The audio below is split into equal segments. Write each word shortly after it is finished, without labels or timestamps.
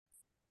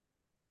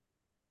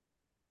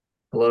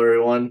Hello,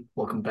 everyone.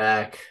 Welcome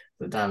back to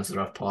the Diamonds and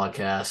Rough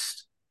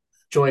podcast.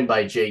 Joined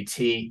by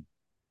JT.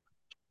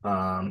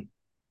 Um,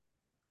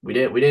 we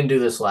didn't do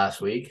this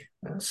last week.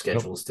 Nope.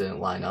 Schedules didn't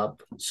line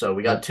up, so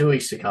we got Nope. 2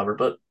 weeks to cover.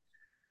 But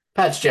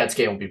Pats Jets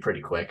game will be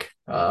pretty quick.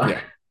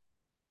 Yeah.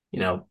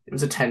 It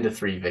was a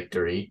 10-3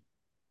 victory.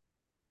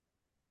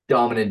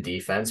 Dominant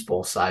defense,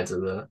 both sides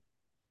of the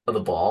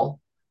ball,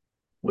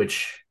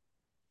 which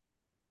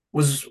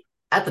was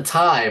at the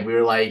time we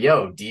were like,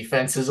 "Yo,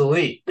 defense is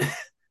elite."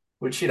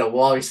 Which we'll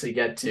obviously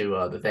get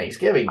to the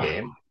Thanksgiving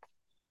game.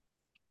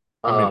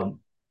 I mean, Um,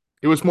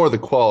 it was more the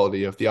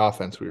quality of the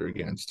offense we were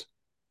against.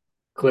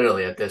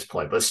 Clearly at this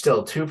point, but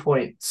still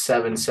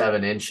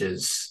 2.77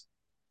 inches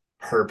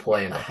per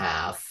play and a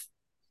half.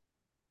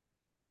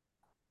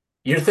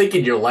 You're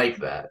thinking you're like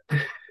that.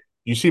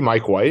 You see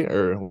Mike White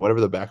or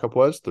whatever the backup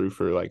was threw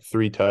for like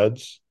three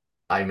tuds,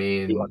 I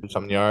mean, 200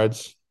 something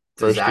yards.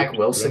 does First game. Zach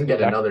Wilson get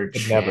Zach another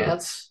could never.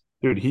 chance?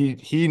 Dude,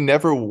 he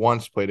never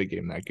once played a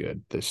game that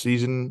good this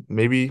season.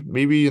 Maybe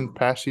in the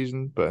past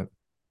season, but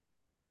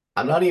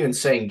I'm not even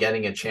saying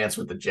getting a chance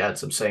with the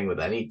Jets. I'm saying with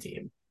any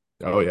team.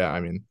 oh yeah, I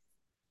mean,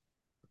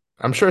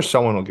 I'm sure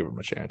someone will give him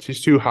a chance.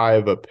 He's too high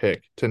of a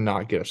pick to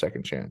not get a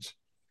second chance.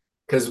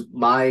 Because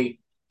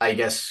I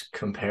guess,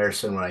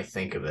 comparison when I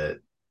think of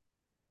it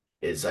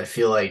is I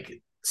feel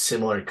like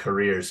similar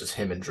careers as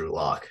him and Drew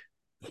Lock.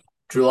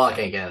 Drew Lock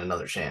ain't getting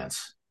another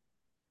chance.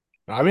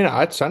 I mean,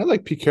 it sounded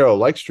like Pete Carroll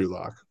likes Drew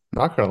Lock.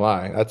 Not gonna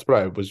lie, that's what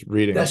I was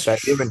reading. That's That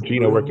him and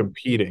Gino were true.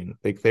 competing.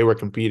 Like they were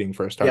competing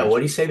for a Yeah, starting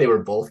what do spot. you say? They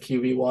were both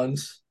QB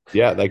ones.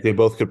 Yeah, like they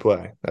both could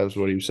play. That was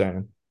what he was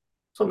saying.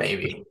 So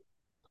maybe,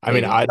 I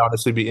mean, maybe. I'd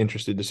honestly be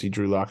interested to see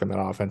Drew Lock in that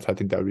offense. I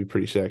think that would be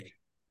pretty sick.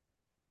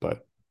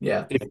 But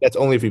Yeah. if that's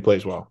only if he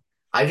plays well.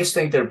 I just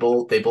think they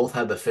both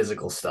have the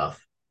physical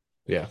stuff.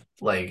 Yeah.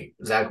 Like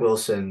Zach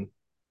Wilson,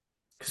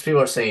 because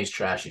people are saying he's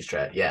trash, he's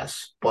trash.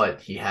 Yes,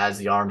 but he has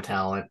the arm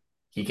talent.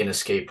 He can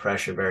escape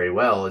pressure very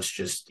well. It's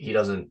just he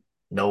doesn't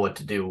know what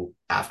to do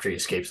after he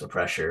escapes the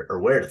pressure or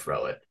where to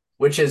throw it,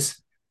 which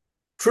is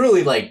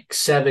truly like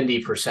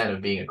 70%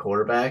 of being a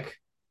quarterback.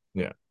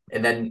 Yeah.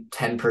 And then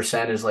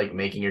 10% is like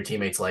making your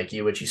teammates like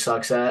you, which he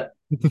sucks at.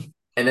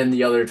 And then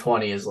the other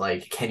 20 is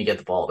like, can you get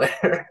the ball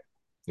there?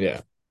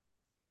 Yeah.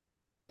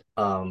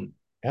 um,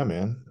 Yeah,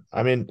 man.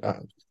 I mean,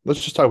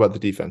 let's just talk about the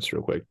defense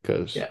real quick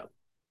because,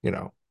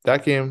 yeah.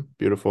 that game,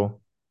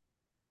 beautiful.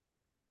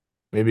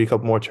 Maybe a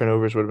couple more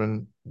turnovers would have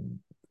been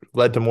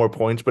led to more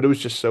points, but it was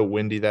just so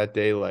windy that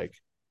day. Like,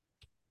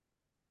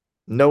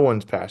 no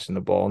one's passing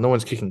the ball. No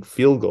one's kicking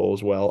field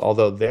goals well,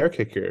 although their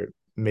kicker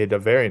made a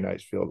very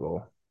nice field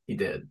goal. He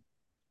did.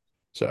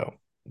 So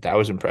that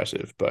was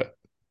impressive, but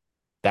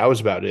that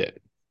was about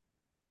it.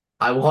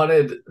 I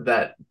wanted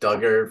that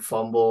Duggar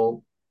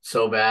fumble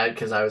so bad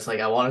because I was like,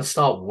 I want to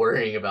stop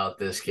worrying about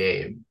this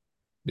game.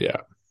 Yeah.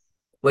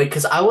 Like,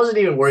 because I wasn't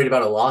even worried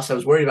about a loss. I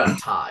was worried about a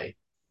tie.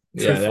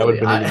 Yeah, that would have Truthfully,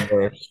 been I even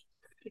worse.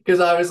 because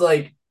I was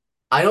like,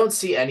 I don't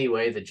see any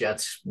way the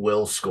Jets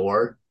will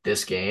score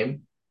this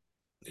game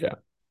Yeah.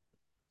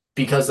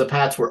 because the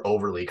Pats were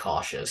overly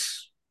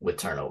cautious with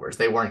turnovers.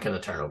 They weren't going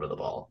to turn over the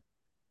ball.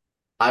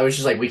 I was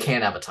just like, we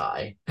can't have a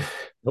tie.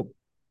 Nope.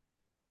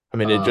 I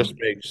mean, Um,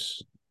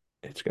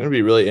 it's going to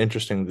be really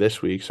interesting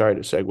this week. Sorry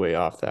to segue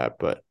off that,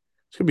 but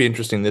it's going to be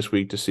interesting this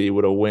week to see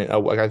what a win.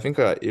 Like, I think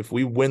if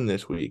we win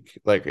this week,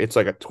 like it's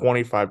like a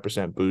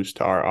 25% boost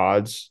to our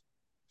odds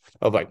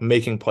of like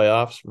making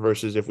playoffs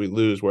versus if we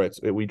lose where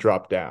we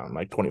drop down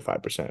like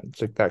 25%.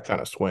 It's like that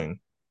kind of swing.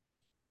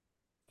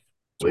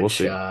 So we'll which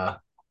see,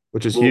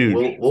 which is we'll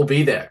huge. we'll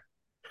be there.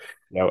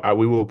 Yeah,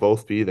 we will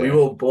both be We there.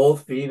 will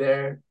both be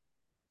there,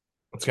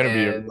 It's going to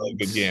be a really and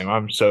good game.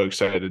 I'm so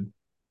excited.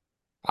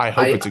 I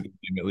hope I it's a good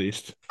game at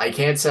least. I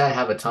can't say I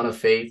have a ton of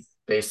faith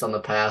based on the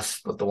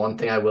past, but the one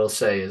thing I will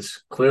say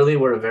is clearly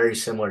we're a very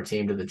similar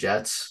team to the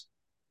Jets,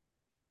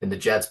 and the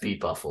Jets beat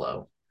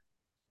Buffalo.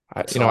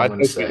 That's all I'm I'd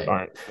going to hope we say.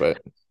 aren't,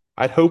 but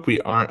I'd hope we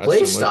aren't a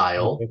Play similar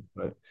style, team,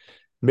 but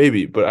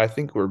maybe. But I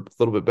think we're a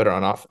little bit better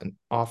on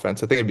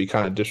offense. I think it'd be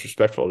kind of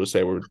disrespectful to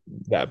say we're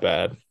that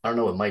bad. I don't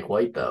know with Mike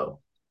White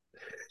though.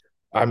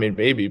 I mean,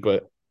 maybe,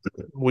 but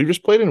we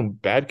just played in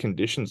bad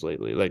conditions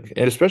lately. Like,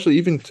 and especially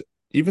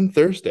even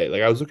Thursday.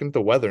 Like, I was looking at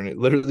the weather, and it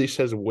literally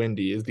says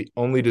windy is the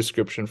only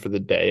description for the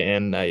day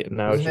and night. And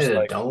now it's Wasn't it just a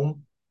like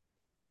dome?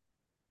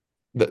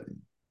 the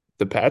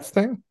the Pats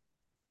thing.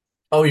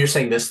 Oh, you're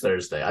saying this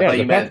Thursday. Yeah,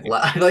 the Pats game.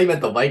 I thought you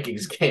meant the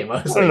Vikings game.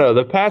 I was I don't like, know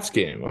the Pats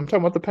game. I'm talking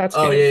about the Pats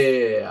oh yeah, game. yeah,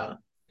 yeah, yeah.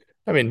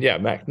 I mean, yeah,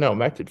 Mac. No,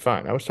 Mac did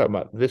fine. I was talking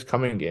about this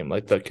coming game.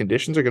 Like the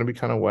conditions are going to be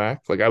kind of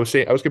whack. Like I was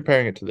saying, I was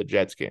comparing it to the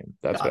Jets game.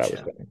 That's what I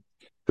was Gotcha. saying.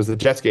 Because the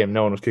Jets game,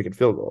 no one was kicking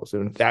field goals,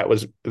 and that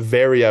was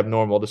very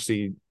abnormal to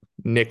see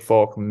Nick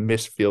Folk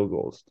miss field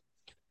goals.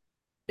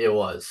 It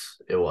was.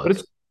 It But was.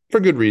 it's for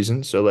good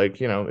reason. So like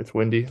it's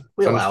windy.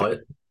 We It's allow it.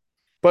 understandable.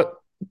 But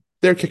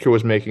their kicker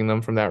was making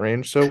them from that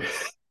range. So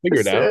figure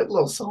it It's a out.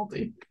 little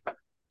salty.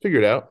 Figure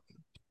it out.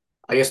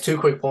 I guess two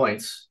quick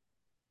points.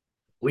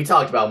 We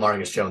talked about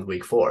Marcus Jones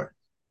week 4,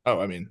 Oh,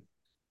 I mean,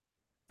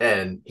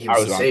 and he I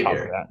was was the on top of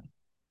savior. that.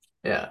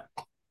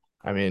 Yeah.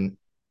 I mean,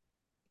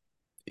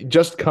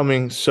 just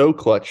coming so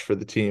clutch for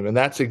the team. And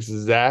that's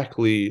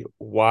exactly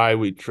why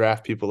we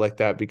draft people like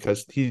that,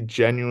 because he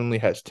genuinely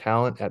has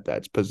talent at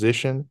that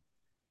position.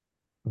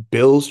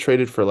 Bills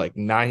traded for like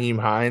Naheem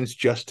Hines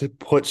just to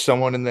put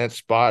someone in that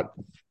spot.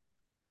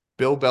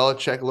 Bill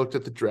Belichick looked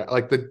at the draft,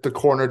 like the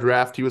corner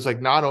draft. He was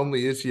like, not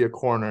only is he a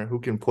corner who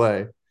can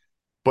play,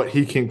 but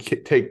he can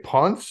take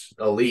punts.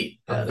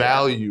 Elite The at it.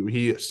 value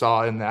he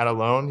saw in that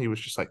alone, he was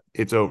just like,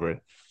 it's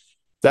over.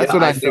 That's Yeah,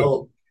 what I I knew.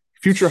 felt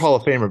Future Hall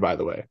of Famer, by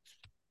the way.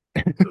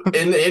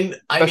 in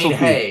I mean, Special teams,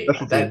 hey,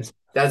 special teams.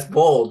 that's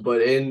bold,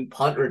 but in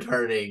punt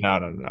returning, No,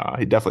 no, no.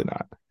 He definitely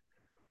not.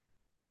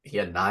 he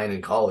had 9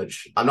 in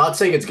college. I'm not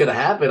saying it's gonna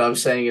happen. I'm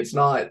saying it's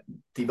not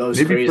the most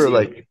Maybe for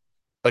crazy.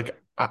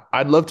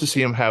 I'd love to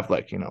see him have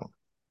like,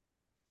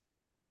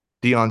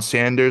 Deion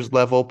Sanders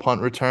level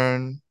punt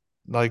return,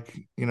 like,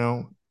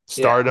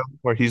 Yeah. stardom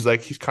where he's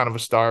kind of a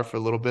star for a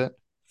little bit.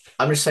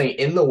 I'm just saying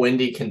in the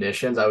windy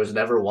conditions, I was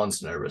never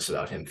once nervous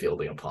about him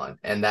fielding a punt.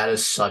 And that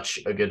is such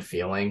a good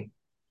feeling.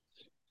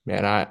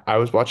 Man, I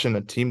was watching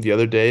a team the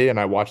other day and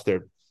I watched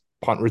their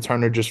punt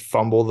returner just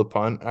fumble the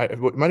punt. It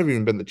might have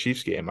even been the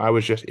Chiefs game.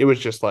 It was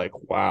just like,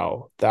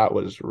 wow, that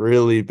was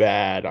really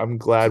bad. I'm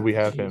glad we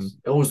have Jeez.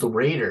 him. It was the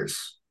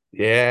Raiders.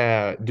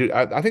 Yeah, dude,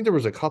 I think there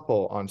was a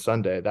couple on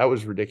Sunday. That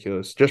was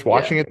ridiculous. Just Yeah.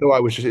 watching it though, I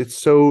was just it's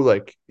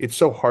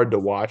so hard to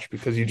watch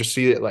because you just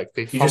see it like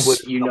they You fumble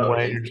it just, some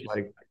way and you're just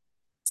like,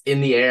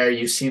 in the air,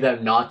 you see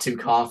them not too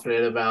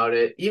confident about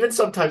it. Even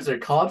sometimes they're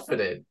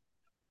confident.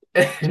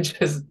 And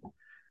just,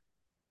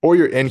 or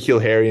you're in heel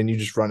Harry and you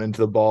just run into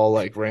the ball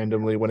like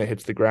randomly when it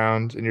hits the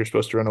ground and you're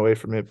supposed to run away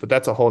from it. But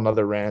that's a whole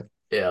nother rant.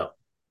 yeah.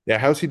 Yeah,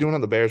 how's he doing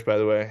on the Bears, by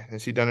the way?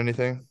 Has he done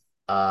anything?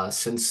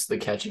 Since the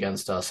catch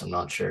against us, I'm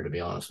not sure, to be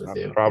honest with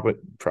you.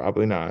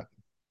 Probably not.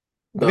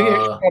 I think he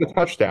actually The got a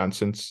touchdown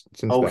since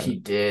Oh, then. he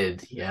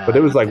did. But it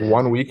Yeah, was he like did.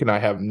 1 week and I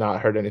have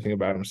not heard anything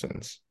about him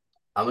since.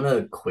 I'm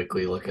gonna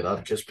quickly look it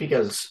up just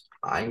because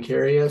I'm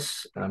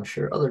curious, and I'm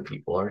sure other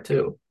people are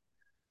too.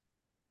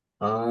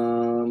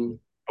 Um,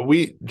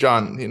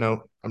 John,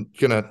 I'm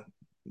gonna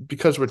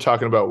because we're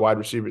talking about wide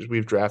receivers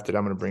we've drafted,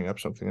 I'm gonna bring up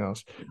something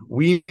else.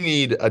 We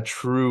need a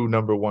true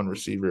number one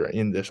receiver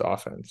in this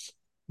offense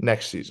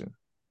next season.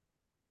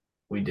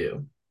 we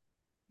do.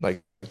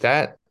 Like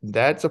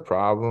that's a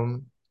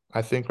problem,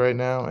 I think, right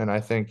now. And I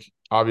think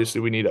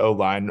obviously we need O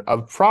line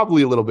of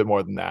probably a little bit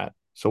more than that.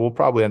 So we'll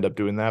probably end up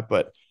doing that,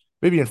 but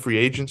maybe in free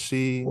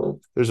agency, Well,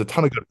 there's a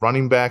ton of good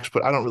running backs,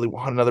 but I don't really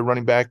want another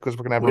running back because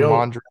we're gonna have we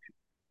don't Ramondre.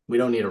 we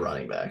don't need a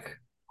running back.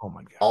 Oh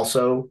my God.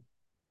 Also,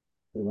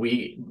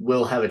 we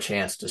will have a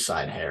chance to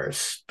sign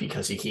Harris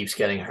because he keeps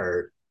getting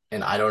hurt,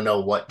 and I don't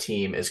know what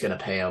team is going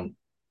to pay him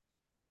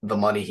the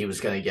money he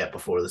was going to get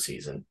before the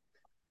season.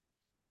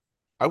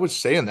 I was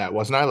saying that,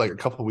 wasn't I? Like a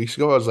couple of weeks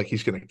ago, I was like,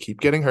 he's gonna keep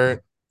getting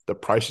hurt. The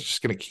price is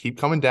just gonna keep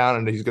coming down,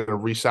 and he's gonna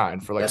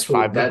resign for like That's what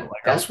 5 mil,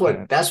 like I was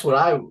saying. that's what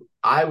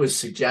I was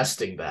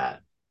suggesting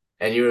that.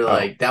 And you were Oh,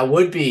 like, that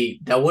would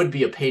be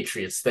a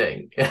Patriots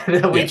thing.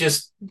 We yeah,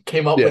 just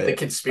came up with yeah, the yeah. Okay,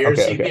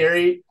 conspiracy okay.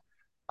 theory.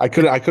 I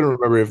couldn't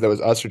remember if that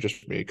was us or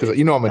just me because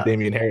I'm a No,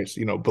 Damian Harris,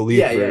 yeah,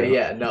 believer.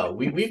 yeah. No,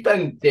 we've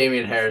been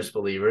Damian Harris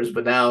believers,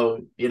 but now,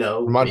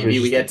 Ramondre is maybe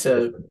we just get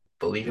to different.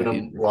 believe in Yeah,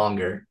 he's him different.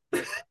 longer.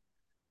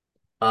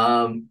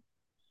 Um,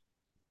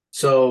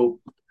 so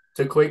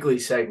to quickly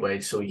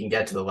segue so we can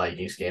get to the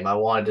Vikings game, I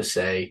wanted to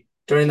say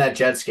during that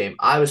Jets game,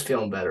 I was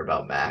feeling better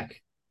about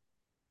Mac,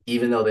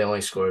 even though the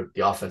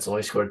offense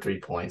only scored 3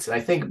 points. And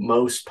I think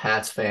most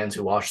Pats fans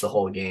who watched the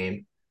whole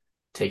game,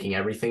 taking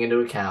everything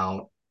into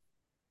account,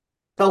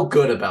 felt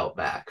good about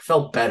Mac,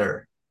 felt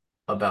better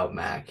about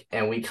Mac.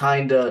 And we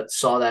kind of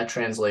saw that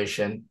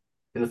translation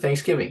in the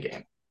Thanksgiving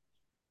game.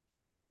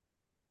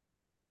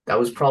 That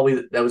was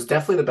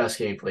definitely the best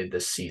game he played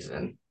this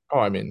season. Oh,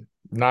 I mean,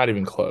 not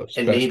even close.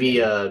 And Best maybe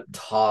game. a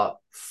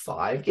top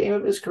 5 game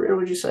of his career,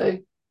 would you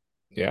say?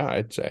 Yeah,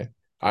 I'd say.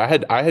 I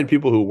had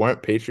people who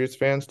weren't Patriots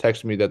fans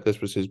text me that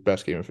this was his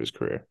best game of his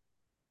career.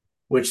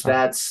 Which I,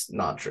 that's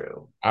not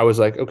true. I was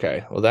like,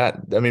 okay, well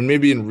I mean,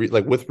 maybe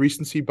like with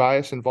recency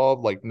bias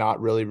involved, like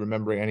not really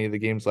remembering any of the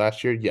games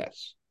last year,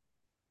 yes.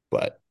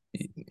 But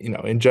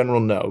in general,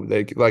 no.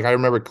 Like I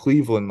remember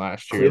Cleveland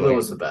last year, Cleveland like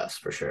was the best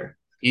for sure.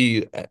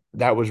 he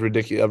that was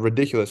ridiculous, a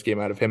ridiculous game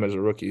out of him as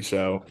a rookie.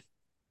 So,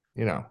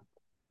 you know,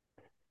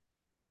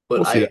 But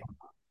we'll see I though.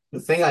 the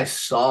thing I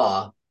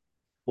saw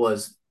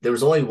was there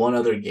was only one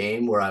other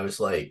game where I was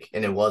like,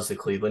 and it was the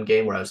Cleveland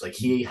game where I was like,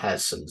 he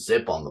has some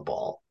zip on the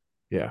ball.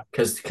 Yeah.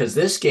 Because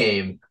this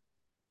game,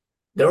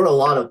 there were a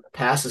lot of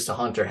passes to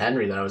Hunter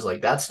Henry that I was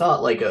like, that's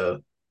not like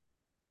a,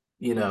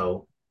 you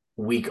know,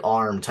 weak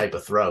arm type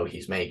of throw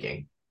he's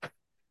making.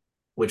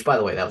 Which, by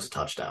the way, that was a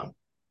touchdown.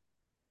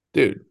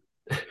 Dude,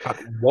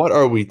 what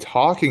are we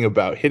talking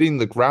about? Hitting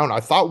the ground. I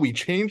thought we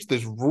changed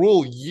this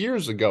rule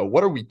years ago.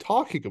 What are we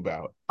talking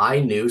about? I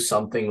knew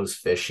something was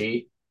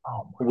fishy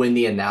Oh my. when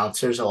the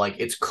announcers are like,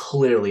 it's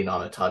clearly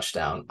not a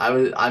touchdown.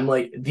 I'm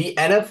like, the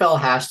NFL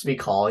has to be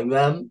calling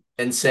them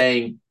and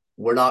saying,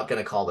 we're not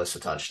going to call this a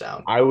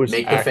touchdown. I was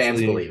Make the fans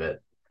actually believe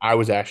it. I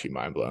was actually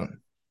mind blown.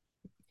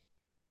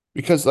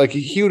 because like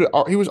he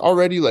was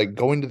already like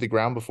going to the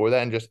ground before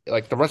that, and just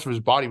like the rest of his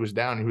body was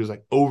down. He was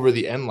like over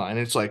the end line.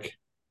 It's like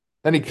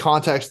then he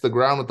contacts the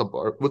ground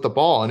with the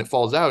ball and it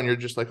falls out, and you're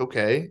just like,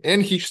 okay.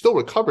 And he still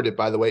recovered it,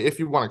 by the way, if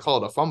you want to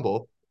call it a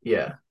fumble.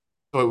 Yeah.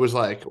 So it was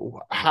like,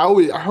 how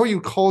are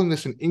you calling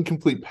this an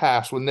incomplete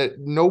pass when at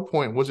no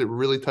point was it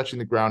really touching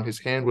the ground? His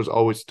hand was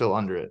always still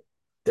under it.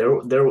 There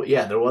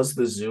was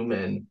the zoom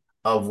in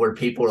of where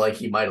people were like,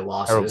 he might have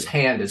lost it. His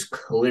Terrible. hand is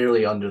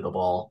clearly under the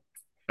ball.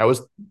 That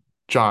was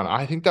John.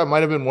 I think that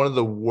might have been one of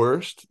the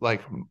worst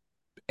like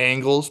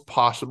angles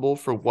possible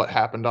for what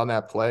happened on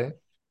that play.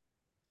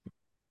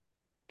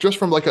 Just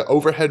from like an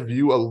overhead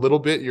view, a little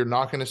bit, you're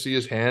not going to see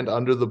his hand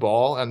under the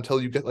ball until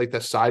you get like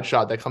the side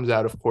shot that comes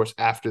out, of course,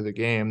 after the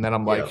game. Then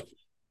I'm Yeah. like,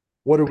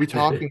 what are we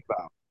talking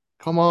about?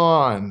 Come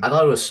on. I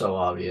thought it was so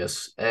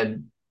obvious.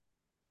 And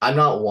I'm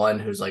not one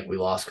who's like, we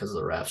lost because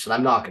of the refs, and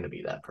I'm not going to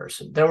be that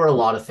person. There were a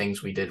lot of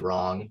things we did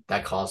wrong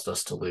that caused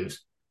us to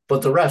lose,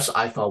 but the refs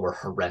I thought were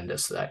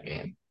horrendous that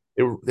game.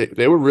 They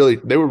were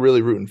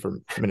really rooting for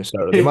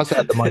Minnesota. They must have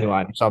had the money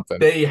line or something.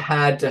 They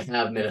had to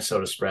have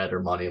Minnesota spread or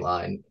money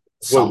line,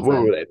 What were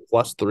something. they?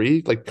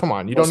 +3? Like, come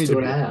on, you don't Plus need two to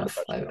and be a a half,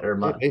 touchdown.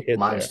 or They hit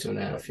minus there. two and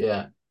a half.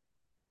 Yeah.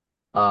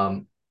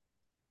 Um,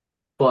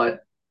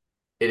 but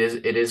it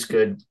is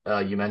good.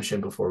 You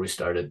mentioned before we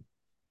started,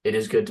 it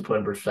is good to put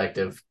in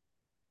perspective.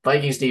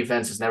 Vikings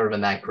defense has never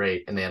been that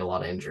great, and they had a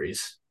lot of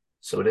injuries,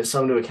 so it is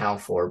something to account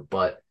for.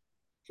 But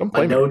Some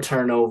a no playmakers.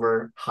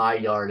 turnover, high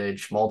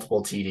yardage,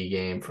 multiple TD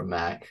game from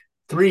Mac,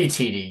 three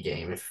TD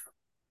game, if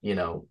in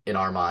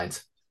our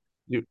minds,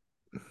 You,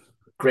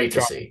 great to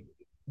John, see.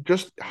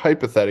 just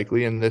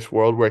hypothetically, in this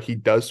world where he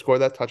does score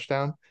that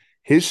touchdown,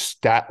 his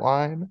stat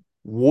line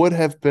would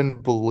have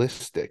been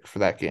ballistic for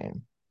that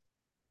game.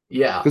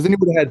 Yeah, Because then he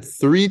would have had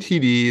three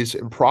TDs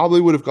and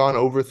probably would have gone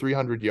over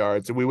 300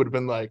 yards. And we would have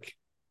been like,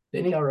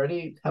 didn't he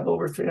already have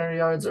over 300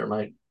 yards, or am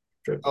I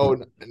oh,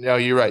 tripping? no,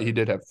 you're right. He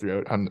did have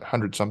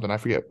 300 something. I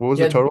forget. What was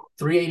He the had total?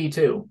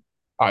 382,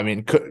 I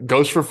mean,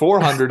 goes for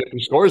 400 if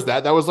he scores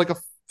that. That was like a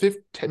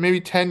 50,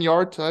 maybe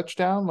 10-yard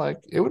touchdown. Like,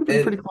 it would have been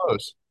and pretty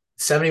close.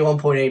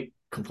 71.8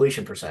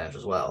 completion percentage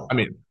as I well.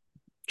 mean,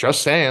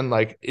 just saying,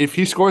 like, if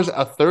he scores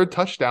a third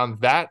touchdown,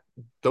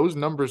 those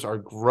numbers are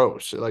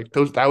gross. Like,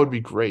 that would be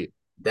great.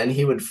 Then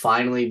he would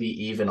finally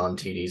be even on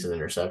TDs and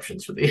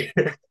interceptions for the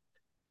year.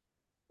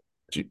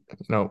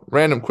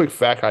 Random quick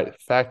fact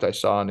I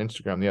saw on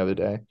Instagram the other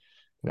day.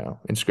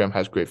 Instagram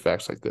has great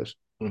facts like this.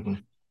 Mm-hmm.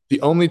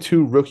 The only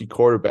two rookie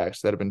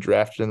quarterbacks that have been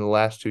drafted in the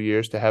last 2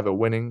 years to have a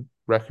winning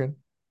record: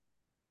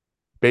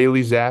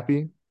 Bailey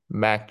Zappi,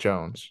 Mac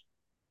Jones.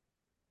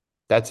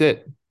 That's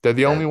it. They're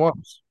the only That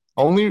ones.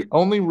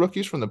 Only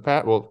rookies from the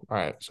past. Well, all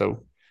right.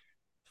 So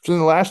in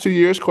the last 2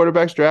 years,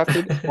 quarterbacks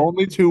drafted,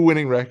 only two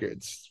winning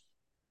records.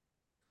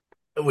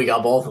 we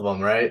got both of them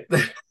right.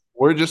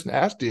 We're just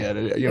nasty at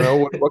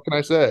it. What can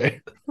I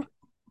say?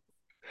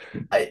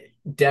 I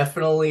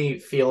definitely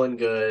feeling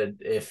good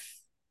if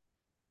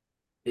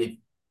if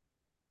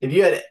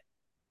you had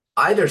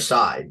either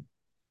side,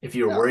 if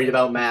you were Yeah. worried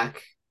about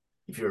Mac,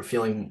 if you were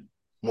feeling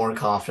more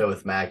confident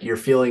with Mac, you're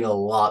feeling a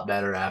lot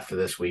better after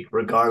this week,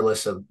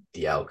 regardless of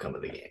the outcome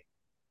of the game.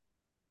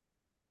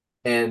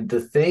 And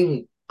the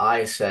thing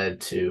I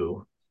said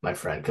to my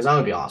friend, because I'm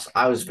gonna be honest,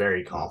 I was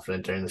very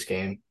confident during this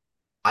game.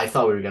 I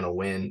thought we were gonna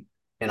win,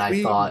 and I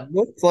We thought,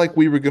 looked like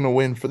we were going to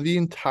win for the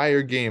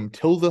entire game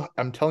till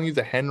I'm telling you,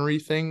 the Henry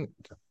thing,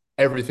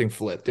 everything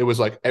flipped. It was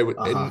like uh-huh.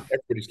 in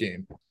everybody's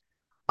game.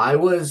 I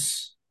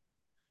was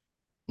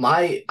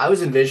I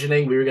was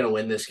envisioning we were gonna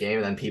win this game,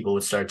 and then people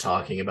would start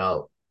talking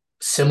about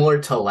similar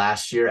to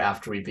last year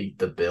after we beat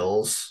the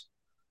Bills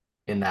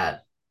in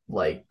that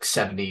like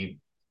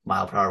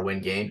 70-mile-per-hour win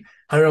game.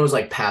 Everyone was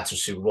like, Pats are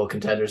Super Bowl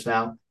contenders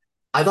now.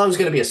 I thought it was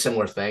going to be a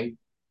similar thing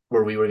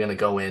where we were going to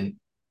go in,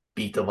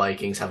 beat the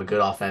Vikings, have a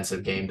good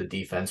offensive game. The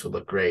defense would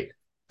look great.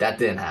 That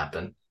didn't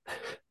happen. Yeah.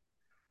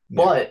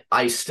 But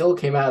I still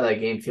came out of that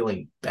game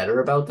feeling better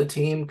about the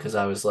team because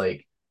I was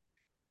like,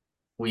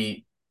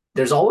 we,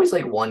 there's always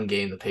like one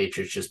game the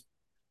Patriots just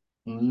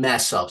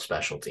mess up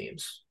special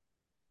teams.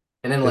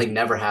 And then This like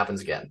never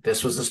happens again.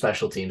 This was the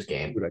special teams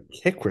game. Dude, a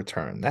kick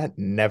return, that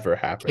never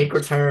Kick happens.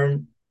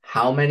 return,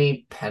 how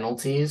many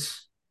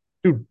penalties?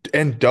 Dude,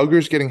 and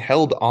Duggar's getting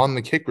held on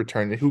the kick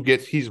return.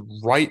 He's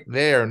right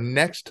there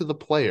next to the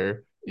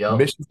player, Yep.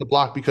 misses the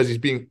block because he's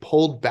being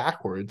pulled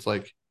backwards.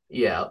 Like,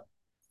 Yeah.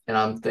 And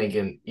I'm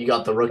thinking you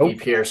got the rookie nope.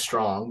 Pierre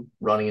Strong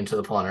running into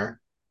the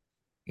punter,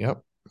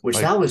 Yep. which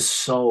Like that was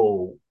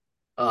so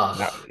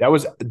that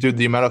was, dude,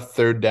 the amount of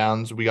third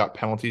downs we got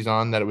penalties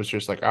on that it was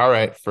just like, all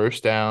right,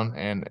 first down,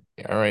 and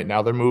all right,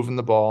 now they're moving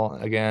the ball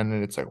again,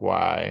 and it's like,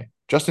 why?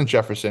 Justin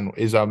Jefferson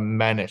is a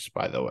menace,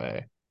 by the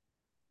way.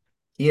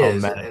 he A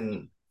is. menace.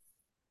 And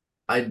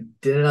I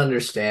didn't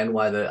understand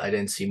why I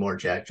didn't see more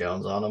Jack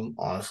Jones on him,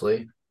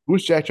 honestly.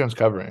 Who's Jack Jones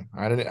covering?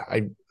 I didn't. I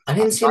didn't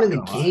I'm see him not in the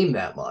gonna lie. game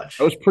that It much.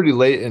 was pretty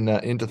late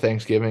into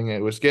Thanksgiving.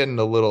 It was getting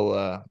a little.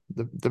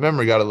 The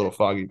memory got a little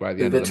foggy by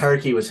the end of The the night.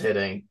 turkey was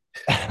hitting.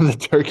 The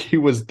turkey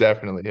was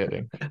definitely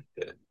hitting.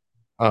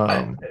 I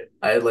Um,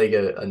 I had like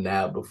a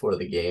nap before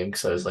the game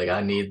because I was like,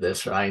 I need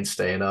this or I ain't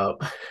staying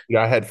up.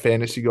 yeah, I had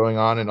fantasy going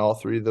on in all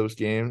three of those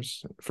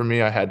games. For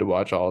me, I had to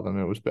watch all of them.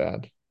 It was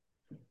bad.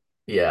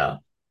 Yeah.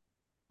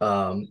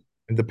 Um,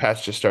 And the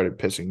Pats just started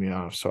pissing me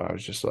off. So I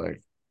was just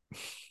like,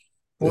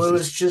 well, this it is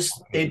was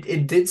just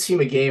it did seem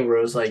a game where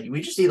it was like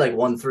we just need like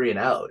one three and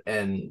out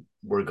and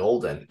we're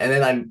golden. And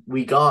then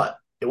we got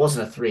it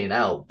wasn't a three and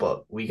out,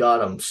 but we got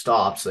them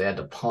stopped, so they had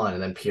to punt,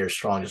 and then Pierre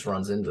Strong just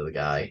runs into the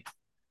guy.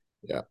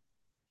 yeah.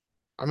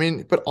 I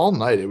mean, but all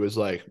night it was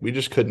like we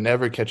just could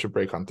never catch a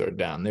break on third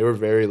down. They were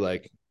very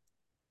like,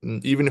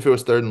 even if it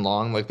was third and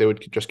long, like they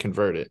would just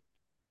convert it.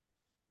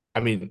 I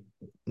mean,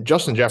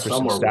 Justin Some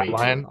Jefferson's were stat way too.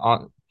 line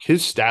on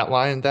his stat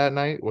line that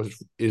night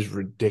was is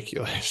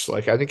ridiculous.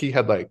 Like I think he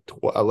had like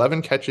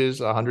 11 catches,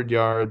 100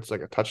 yards,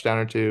 like a touchdown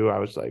or two. I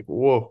was like,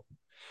 whoa,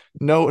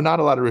 no, not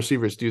a lot of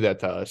receivers do that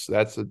to us.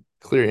 That's a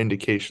clear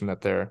indication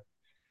that they're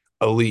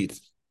elite.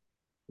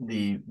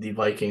 The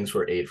Vikings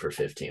were 8 for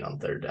 15 on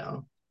third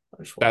down.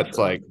 I just want to That's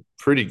throw. like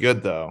pretty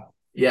good though.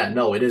 Yeah,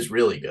 no, it is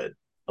really good.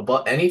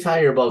 About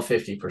anytime you're above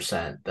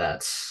 50%,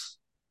 that's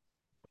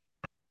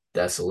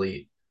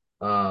elite.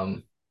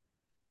 Um,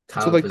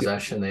 So Time of like,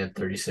 possession, they had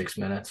 36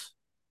 minutes.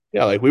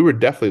 yeah, like we were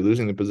definitely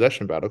losing the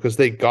possession battle because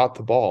they got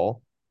the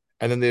ball,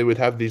 and then they would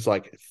have these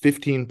like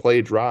 15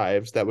 play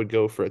drives that would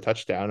go for a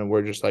touchdown, and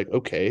we're just like,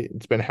 okay,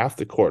 it's been half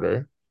the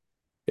quarter,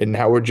 and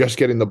now we're just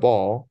getting the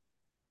ball,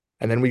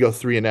 and then we go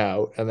three and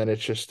out, and then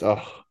it's just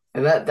oh,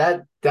 And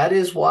that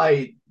is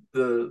why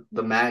the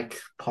Mac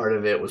part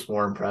of it was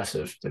more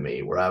impressive to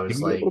me, where I he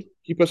was was able like, to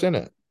keep us in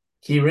it.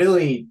 he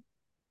really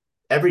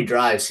every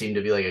drive seemed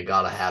to be like a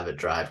gotta have it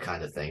drive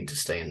kind of thing to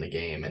stay in the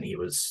game, and he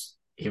was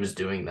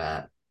doing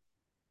that.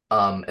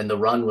 And the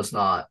run was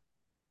not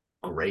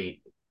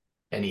great,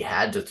 and he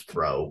had to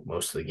throw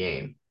most of the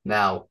game.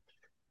 Now,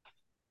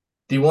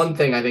 the one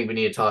thing I think we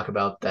need to talk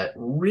about that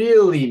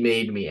really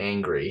made me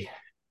angry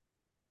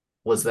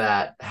was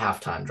that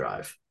halftime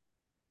drive,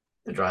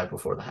 the drive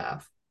before the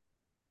half.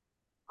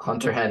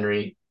 Hunter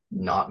Henry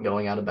not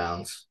going out of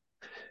bounds.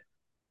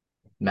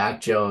 Mac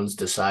Jones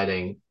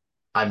deciding,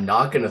 I'm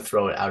not going to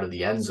throw it out of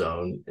the end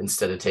zone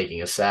instead of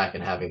taking a sack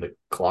and having the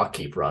clock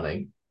keep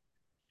running,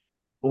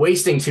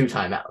 wasting two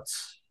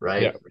timeouts,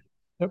 Yeah. right?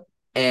 Yep.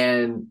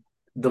 And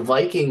the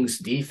Vikings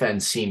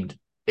defense seemed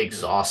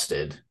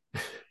exhausted.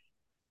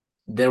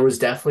 There was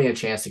definitely a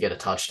chance to get a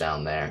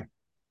touchdown there.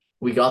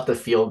 We got the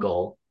field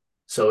goal.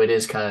 So it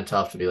is kind of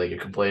tough to be like you're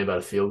complaining about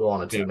a field goal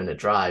on a Yeah. 2 minute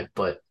drive,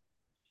 but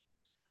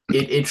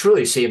it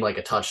truly seemed like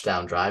a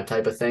touchdown drive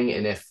type of thing.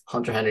 And if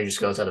Hunter Henry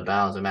just goes out of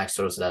bounds and Max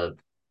throws it out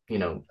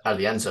of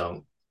the end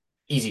zone,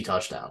 easy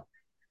touchdown.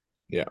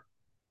 Yeah.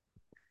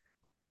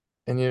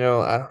 And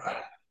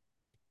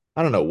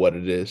I don't know what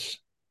it is.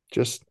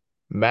 Just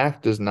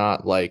Mac does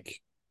not like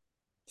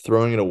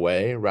throwing it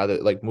away, rather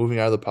like moving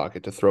out of the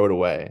pocket to throw it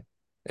away.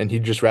 And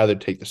he'd just rather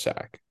take the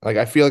sack. Like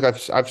I feel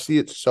like I've seen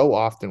it so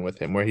often with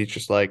him where he's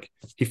just like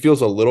he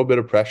feels a little bit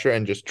of pressure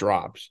and just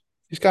drops.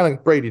 He's kind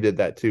of Brady did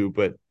that too,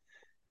 but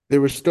there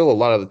was still a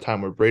lot of the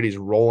time where Brady's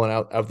rolling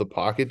out of the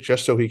pocket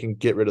just so he can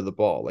get rid of the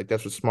ball. Like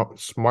that's what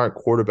smart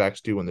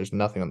quarterbacks do when there's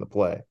nothing on the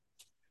play.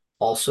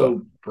 But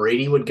Also,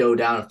 Brady would go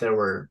down if there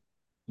were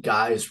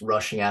guys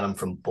rushing at him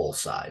from both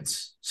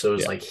sides. So it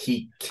was yeah, like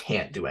he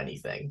can't do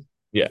anything.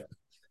 yeah,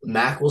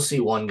 Mac will see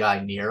one guy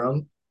near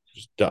him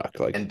just duck.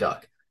 Like and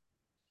duck.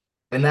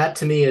 And that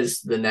to me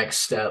is the next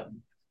step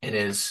in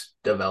his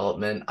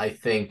development. I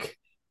think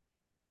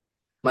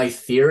my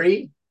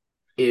theory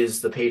is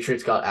the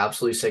Patriots got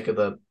absolutely sick of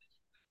the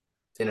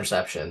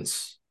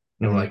interceptions.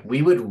 And we're mhm. like,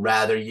 we would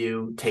rather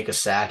you take a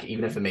sack,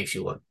 even if it makes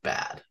you look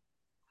bad.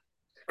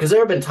 Because there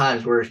have been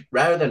times where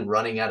rather than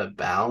running out of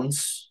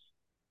bounds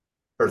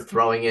or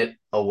throwing it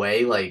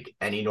away like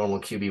any normal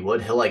QB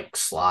would, he'll like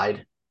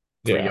slide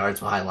three Yeah. yards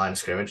behind line of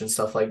scrimmage and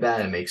stuff like that.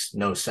 And it makes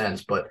no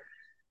sense. But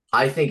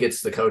I think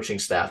it's the coaching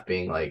staff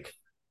being like,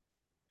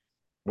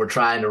 we're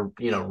trying to,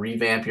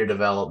 revamp your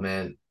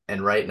development.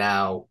 And right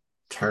now,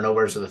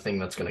 turnovers are the thing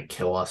that's going to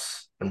kill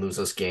us and lose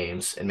us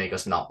games and make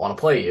us not want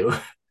to play you.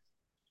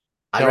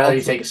 I'd Now rather you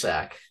also take a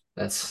sack.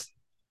 That's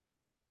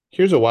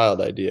here's a wild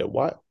idea.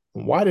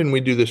 Why didn't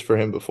we do this for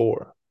him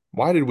before?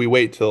 Why did we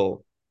wait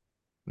till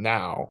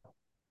now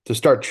to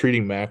start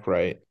treating Mac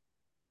right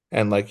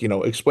and like,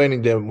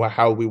 explaining to him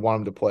how we want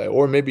him to play?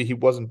 Or maybe he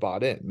wasn't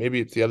bought in. Maybe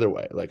it's the other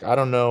way. Like I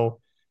don't know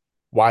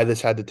why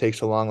this had to take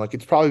so long. Like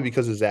it's probably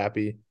because of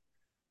Zappy,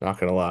 not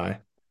gonna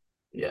lie.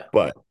 yeah.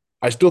 But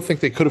I still think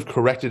they could have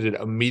corrected it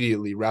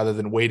immediately rather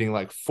than waiting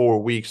like 4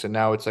 weeks. And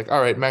now it's like, all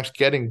right, Mac's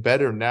getting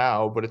better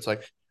now, but it's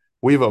like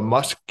we have a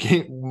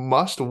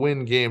must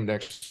win game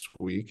next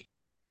week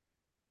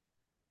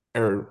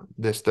or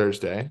this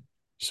Thursday.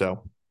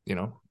 So,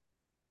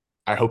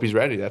 I hope he's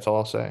ready. That's all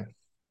I'll say.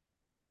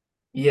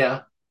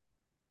 Yeah.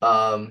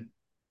 Um,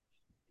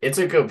 it's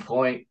a good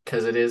point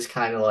because it is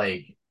kind of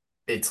like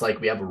it's like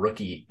we have a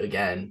rookie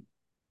again.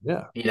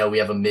 Yeah. We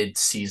have a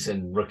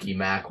mid-season rookie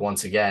Mac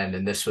once again,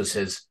 and this was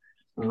his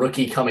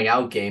rookie coming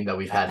out game that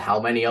we've had how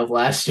many of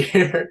last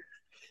year?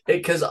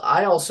 Because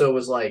I also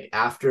was like,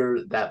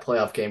 after that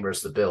playoff game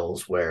versus the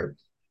Bills, where,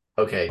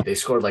 okay, they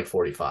scored like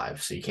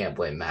 45, so you can't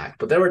blame Mac.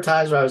 But there were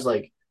times where I was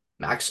like,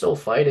 Mac's still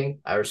fighting.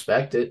 I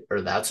respect it.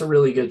 Or that's a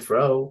really good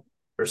throw,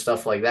 or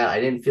stuff like that. I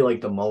didn't feel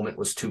like the moment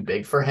was too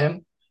big for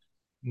him.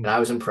 And I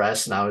was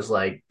impressed. And I was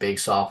like, big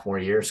sophomore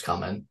year's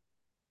coming.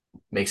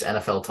 Makes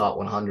NFL top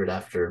 100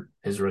 after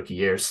his rookie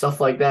year.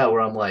 Stuff like that,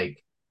 where I'm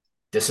like,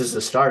 this is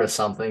the start of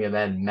something. And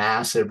then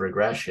massive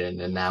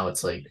regression. And now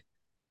it's like,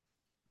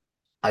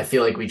 I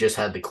feel like we just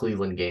had the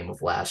Cleveland game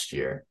of last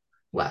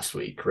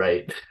week,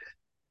 right?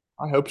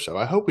 I hope so.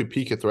 I hope we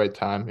peak at the right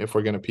time if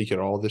we're going to peak at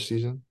all this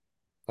season.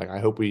 Like I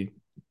hope we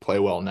play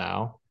well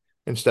now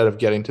instead of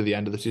getting to the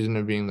end of the season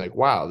and being like,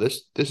 wow,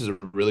 this is a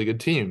really good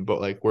team,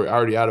 but like we're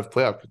already out of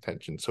playoff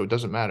contention, so it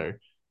doesn't matter.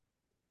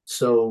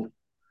 So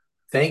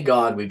thank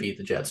God we beat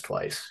the Jets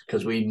twice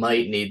because we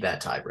might need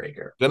that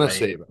tiebreaker, Gonna right?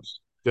 save us.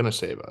 Gonna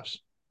save us.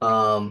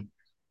 Um,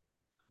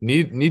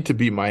 Need to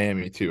beat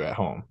Miami too at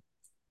home.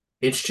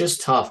 it's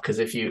just tough because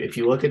if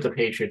you look at the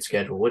Patriots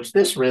schedule, which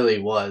this really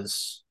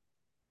was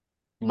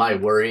my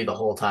worry the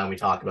whole time we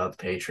talked about the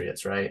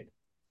Patriots, right?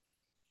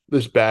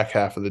 This back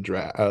half of the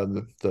draft,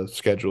 the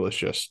schedule is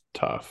just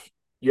tough.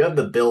 You have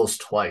the Bills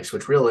twice,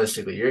 which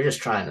realistically you're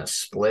just trying to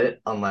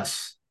split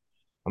unless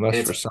and Unless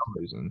it's for some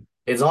reason.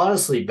 it's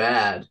honestly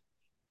bad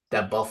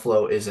that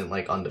Buffalo isn't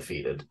like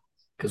undefeated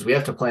because we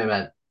have to play them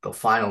at the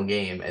final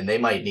game and they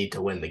might need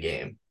to win the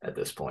game at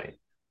this point.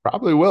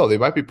 Probably will. They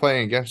might be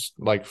playing against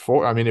like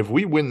four. I mean, if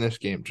we win this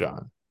game,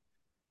 John,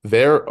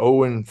 they're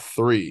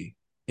 0-3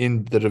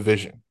 in the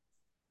division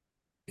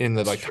in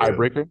the It's like true.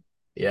 tiebreaker.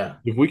 Yeah.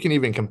 If we can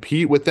even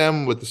compete with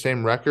them with the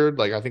same record,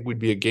 like I think we'd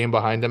be a game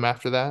behind them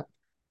after that.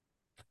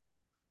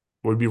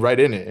 We'd be right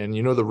in it. And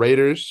you know, the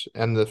Raiders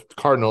and the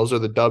Cardinals are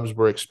the dubs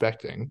we're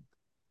expecting.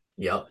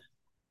 Yep.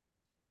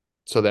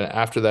 So then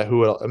after that,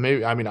 who else?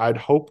 Maybe I mean, I'd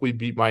hope we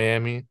beat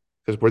Miami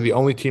because we're the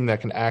only team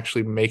that can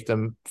actually make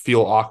them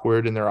feel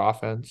awkward in their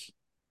offense.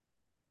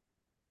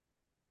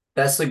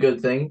 That's the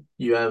good thing.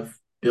 You have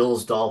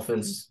Bills,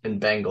 Dolphins,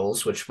 and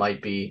Bengals, which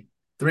might be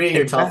three of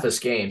your And Mac,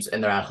 toughest games,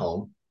 and they're at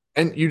home.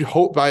 and you'd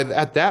hope by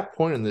at that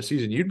point in the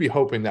season, you'd be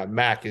hoping that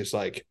Mac is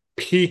like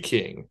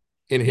peaking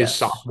in his Yes.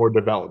 sophomore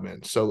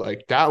development. So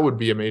like that would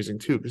be amazing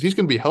too, because he's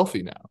gonna be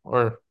healthy now.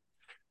 Or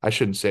I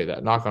shouldn't say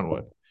that, knock on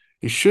wood.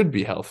 He should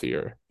be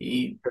healthier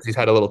He because he's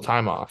had a little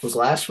time was off.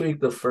 last week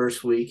the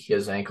first week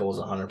his ankle was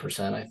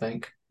 100%, I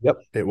think. Yep,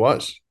 it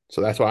was.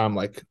 So that's why I'm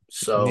like,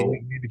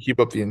 So need to keep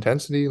up the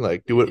intensity,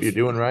 like do what you're if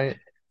doing right.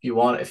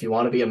 if you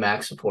want to be a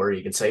Max supporter,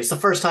 you can say it's the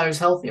first time he's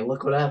healthy, and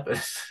look what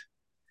happened.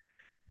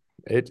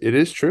 It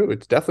is true.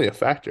 It's definitely a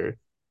factor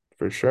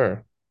for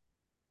sure.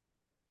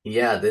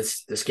 Yeah,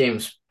 this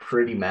game's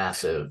pretty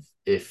massive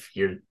if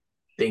you're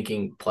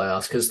thinking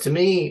playoffs. Because to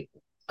me,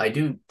 I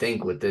do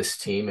think with this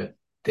team, if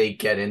they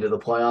get into the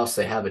playoffs,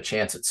 they have a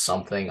chance at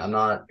something. I'm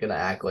not gonna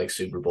act like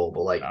Super Bowl,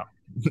 but like No,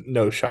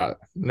 no shot.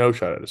 No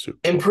shot at a Super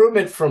Bowl.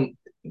 improvement from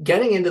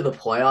getting into the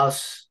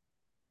playoffs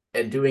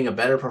and doing a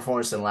better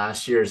performance than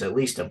last year is at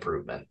least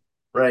improvement,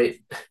 right?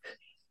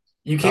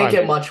 You No, can't I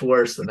get mean, much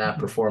worse than that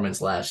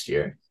performance last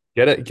year.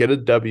 get a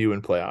W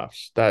in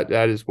playoffs. That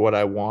is what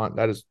I want.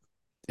 That is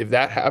if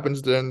that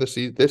happens during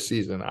this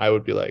season, I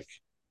would be like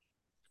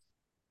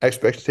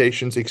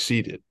expectations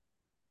exceeded.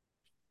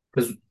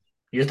 Because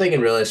you're thinking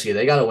realistically,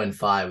 they got to win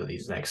 5 of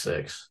these next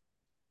 6.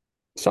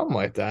 Something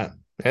like that.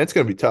 And it's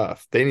gonna be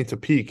tough. They need to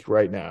peak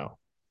right now.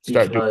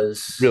 Start doing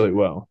Because really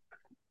well.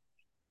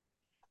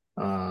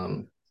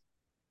 um,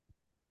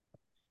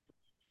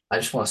 I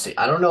just want to see.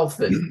 I don't know if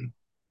the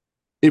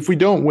If we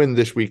don't win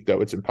this week,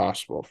 though, it's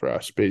impossible for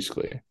us,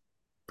 basically.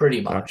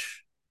 pretty Uh,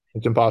 much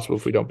It's impossible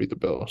if we don't beat the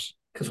Bills.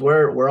 because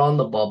we're on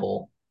the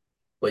bubble,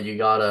 but you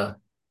gotta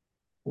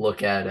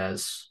look at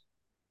as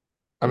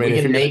I if mean, we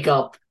if can you're gonna make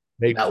up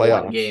make that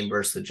one game playoffs,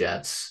 versus the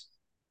Jets.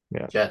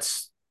 yeah,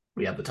 Jets,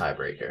 we have the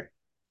tiebreaker.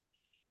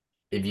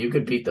 If you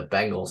could beat the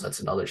Bengals, that's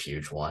another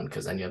huge one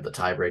because then you have the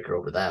tiebreaker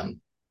over them.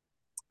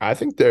 I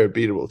think they're a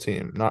beatable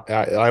team. Not,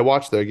 I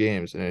watch their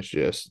games, and it's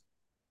just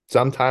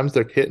sometimes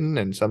they're hitting,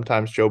 and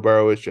sometimes Joe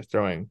Burrow is just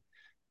throwing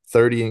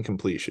 30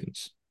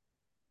 incompletions.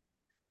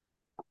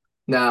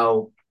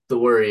 Now the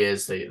worry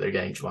is they're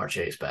getting Jamar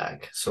Chase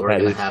back, so we're That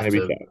gonna is have going to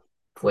be to tough.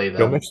 play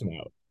Joe them. Mixon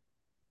out.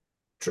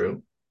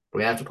 True,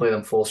 we're gonna have to play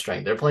them full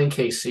strength. They're playing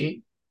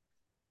KC,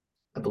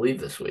 I believe,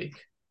 this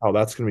week. Oh,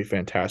 that's going to be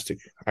fantastic.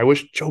 I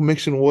wish Joe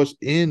Mixon was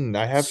in.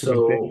 I have him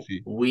in So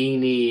fantasy. we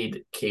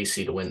need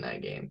KC to win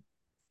that game.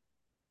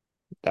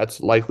 That's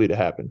likely to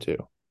happen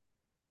too.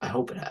 I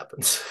hope it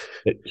happens.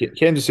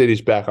 Kansas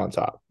City's back on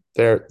top.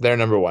 They're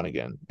number one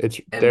again.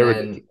 And They're then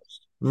ridiculous.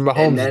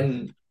 and Mahomes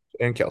then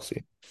and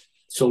Kelsey.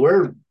 so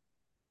we're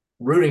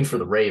rooting for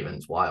the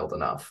Ravens wild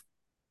enough.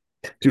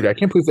 Dude, I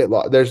can't believe they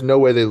lost. There's no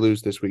way they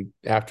lose this week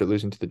after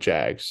losing to the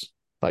Jags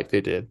like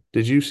they did.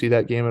 Did you see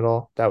that game at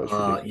all? That was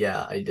ridiculous.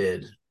 Yeah, I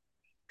did.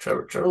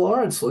 Trevor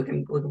Lawrence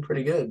looking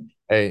pretty good.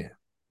 Hey,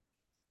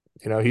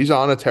 he's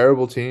on a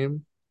terrible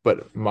team,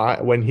 but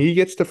my when he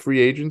gets to free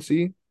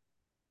agency,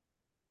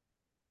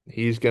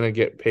 He's going to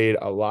get paid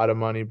a lot of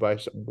money by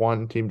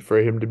one team for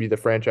him to be the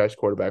franchise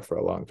quarterback for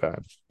a long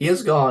time. He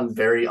has gone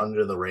very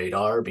under the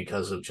radar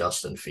because of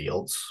Justin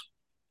Fields,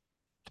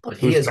 but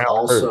he Who's has now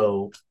hurt.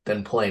 also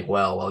been playing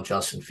well while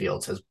Justin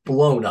Fields has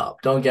blown up.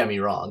 Don't get me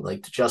wrong.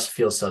 Like the Justin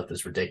Fields stuff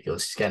is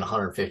ridiculous. He's getting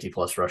 150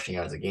 plus rushing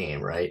yards a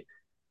game, right?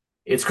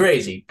 It's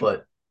crazy,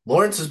 but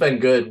Lawrence has been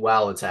good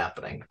while it's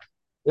happening.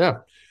 Yeah.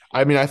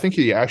 I mean, I think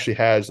he actually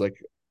has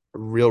like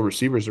real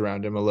receivers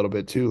around him a little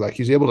bit too. Like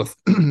he's able to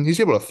he's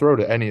able to throw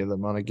to any of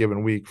them on a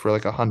given week for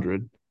like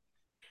 100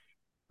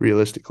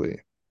 realistically.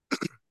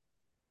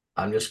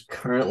 I'm just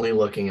currently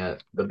looking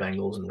at the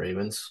Bengals and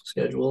Ravens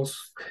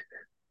schedules.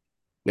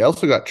 They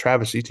also got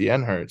Travis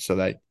Etienne hurt, so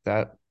that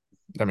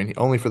I mean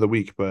only for the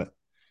week, but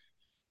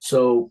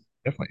So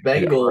definitely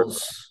made it hard.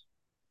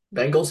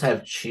 Bengals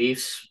have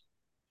Chiefs,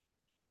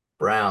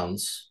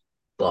 Browns,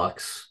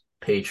 Bucks,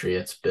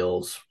 Patriots,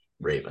 Bills,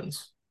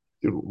 Ravens.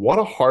 Dude, what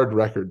a hard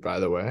record, by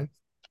the way.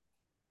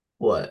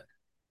 What?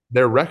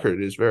 Their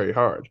record is very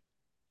hard.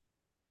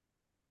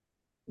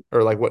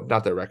 Or like what?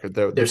 Not their record.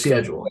 The Their team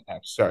they schedule. play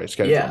next. Sorry,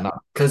 schedule. Yeah,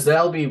 Not because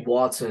that'll be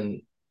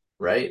Watson,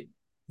 right?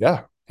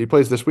 yeah. He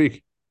plays this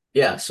week.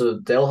 Yeah, so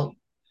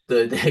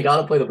they got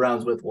to play the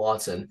Browns with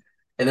Watson,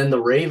 and then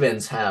the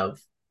Ravens have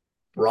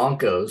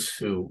Broncos,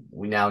 who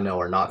we now know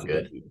are not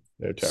good.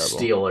 They're terrible.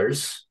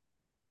 Steelers,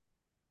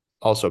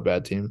 Also a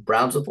bad team.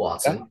 Browns with That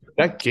Watson,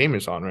 that game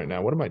is on right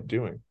now. What am I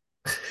doing?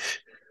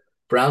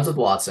 Browns with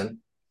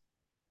Watson,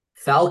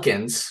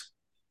 Falcons,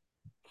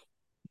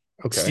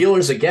 Okay.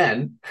 Steelers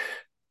again,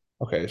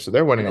 Okay. So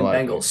they're and winning a then lot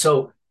of Bengals. games.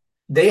 So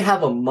they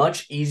have a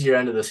much easier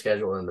end of the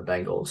schedule than the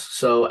Bengals.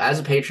 So as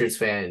a Patriots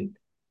fan,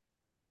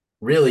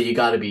 really you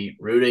got to be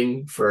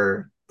rooting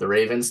for the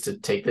Ravens to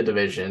take the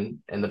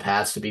division and the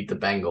Pats to beat the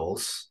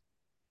Bengals.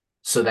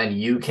 So then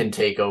you can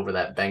take over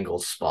that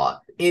Bengals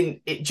spot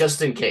in it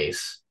just in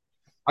case,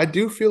 I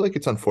do feel like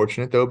it's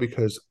unfortunate though,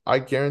 because I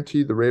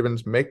guarantee the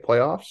Ravens make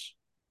playoffs.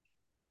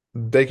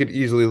 They could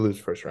easily lose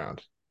first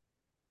round.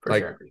 for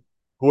Like sure.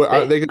 who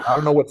are They they could, I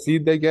don't know what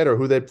seed they get or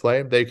who they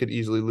play. They could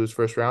easily lose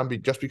first round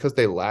just because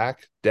they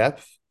lack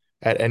depth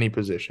at any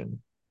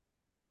position.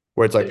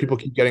 Where it's like they people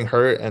keep getting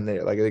hurt and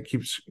they like it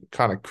keeps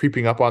kind of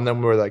creeping up on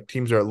them where like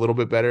teams are a little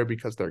bit better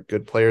because their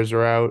good players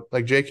are out.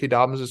 Like J.K.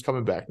 Dobbins is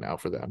coming back now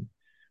for them,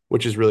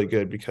 which is really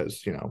good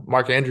because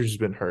Mark Andrews has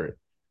been hurt.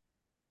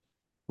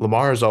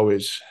 Lamar is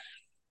always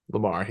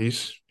Lamar.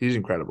 He's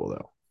incredible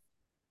though.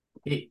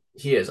 he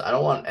is. I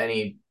don't want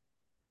anybody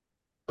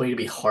to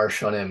be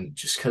harsh on him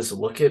just because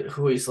look at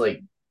who he's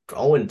like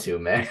going to,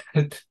 man.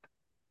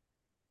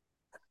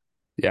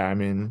 Yeah, I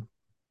mean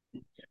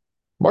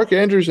Mark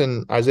Andrews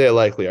and Isaiah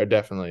Likely are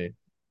definitely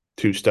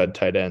two stud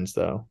tight ends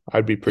though.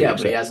 I'd be pretty Yeah, but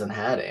he excited. hasn't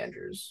had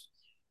Andrews.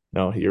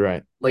 No, you're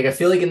right. Like I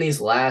feel like in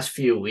these last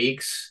few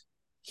weeks,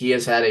 he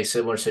has had a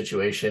similar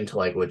situation to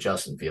like what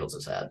Justin Fields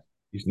has had.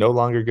 He's no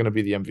longer going to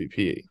be the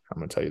MVP. I'm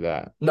going to tell you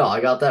that. No,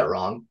 I got that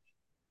wrong.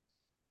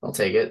 I'll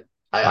take it.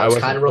 I I was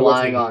kind wasn't. of I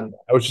wasn't relying even. on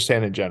I was just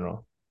saying in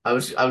general. I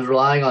was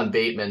relying on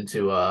Bateman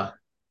to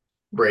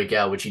break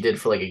out, which he did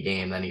for like a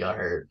game, then he got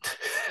hurt.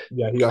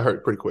 Yeah, he got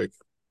hurt pretty quick.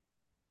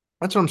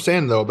 That's what I'm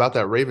saying though about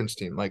that Ravens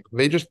team. Like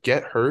they just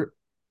get hurt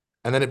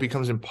and then it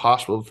becomes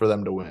impossible for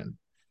them to win.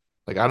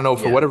 Like I don't know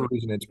for Yeah. whatever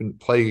reason it's been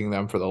plaguing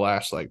them for the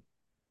last like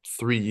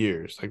 3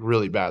 years, like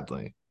really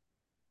badly.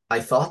 I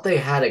thought they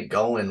had it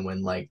going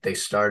when like they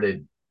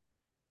started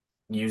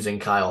using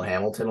Kyle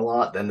Hamilton a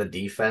lot, then the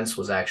defense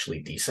was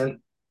actually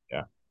decent.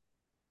 Yeah.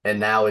 And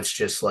now it's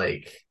just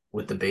like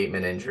with the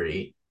Bateman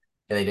injury,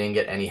 and they didn't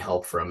get any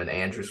help from him, and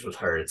Andrews was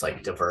hurt. It's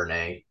like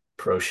DuVernay,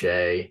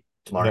 Prochet,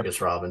 Yep. Demarcus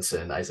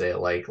Robinson, Isaiah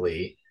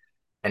Likely,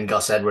 and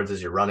Gus Edwards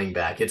as your running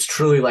back. It's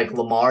truly like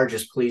Lamar,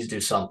 just please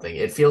do something.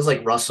 It feels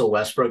like Russell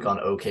Westbrook on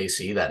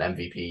OKC that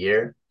MVP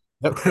year.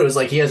 Yep. Where it was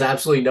like he has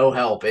absolutely no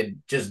help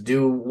and just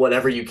do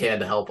whatever you can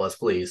to help us,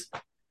 please.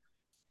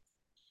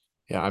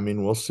 Yeah, I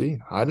mean, we'll see.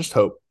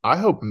 I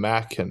hope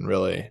Mac can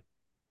really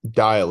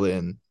dial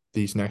in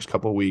these next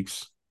couple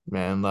weeks,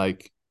 man.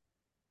 Like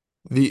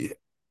the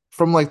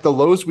from like the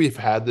lows we've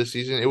had this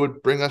season, it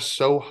would bring us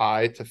so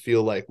high to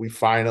feel like we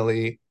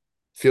finally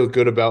feel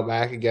good about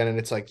Mac again. And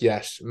it's like,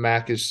 yes,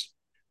 Mac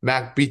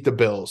beat the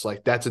Bills.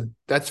 Like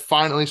that's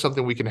finally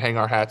something we can hang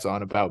our hats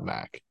on about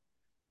Mac.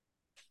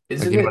 Like,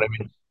 Isn't you know what I it?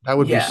 mean? That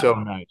would be Yeah, so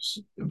nice.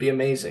 it'd be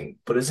amazing.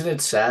 But isn't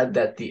it sad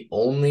that the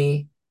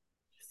only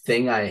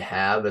thing I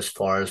have as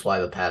far as why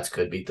the Pats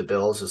could beat the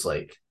Bills is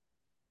like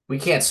we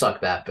can't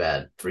suck that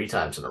bad 3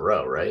 times in a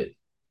row, right?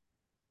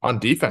 On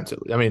defense.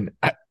 I mean,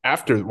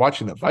 after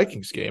watching the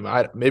Vikings game,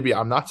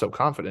 I'm not so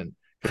confident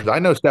because I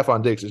know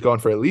Stephon Diggs is going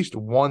for at least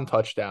one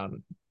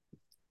touchdown.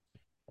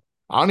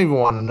 I don't even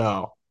want to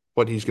know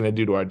what he's going to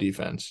do to our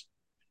defense.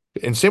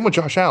 And same with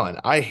Josh Allen.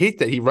 I hate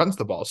that he runs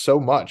the ball so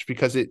much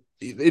because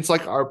it's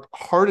like our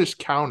hardest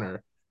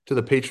counter to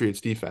the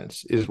Patriots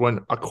defense is when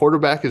a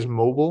quarterback is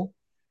mobile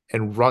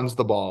and runs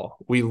the ball.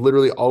 We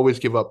literally always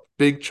give up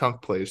big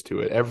chunk plays to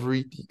it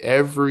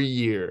every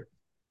year.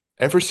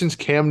 Ever since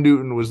Cam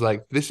Newton was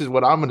like, this is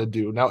what I'm going to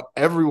do. Now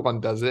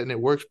everyone does it and it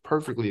works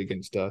perfectly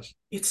against us.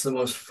 It's the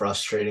most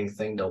frustrating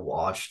thing to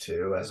watch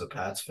too as a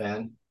Pats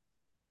fan.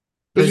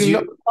 Because Because you know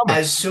you it's coming.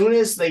 as soon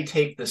as they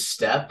take the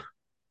step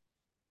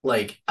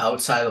like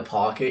outside the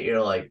pocket,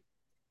 you're like,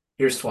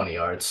 here's 20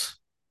 yards.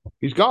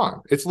 He's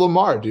gone. It's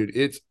Lamar, dude.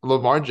 It's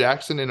Lamar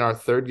Jackson in our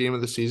third game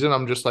of the season.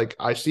 I'm just like,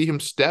 I see him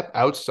step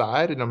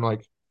outside and I'm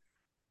like,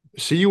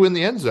 see you in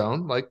the end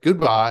zone. Like,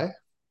 goodbye.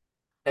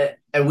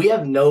 And we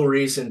have no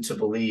reason to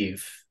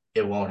believe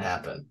it won't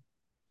happen.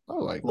 Oh,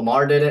 like,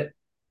 Lamar did it.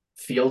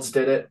 Fields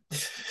did it.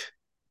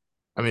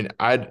 I mean,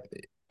 I-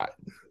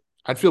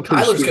 I'd feel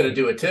pretty Kyler's going to stupid.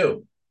 do it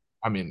too.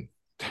 I mean,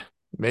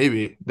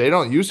 maybe they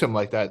don't use him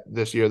like that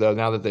this year, though.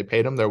 Now that they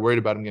paid him, they're worried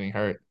about him getting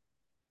hurt.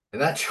 In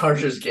that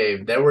Chargers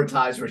game, there were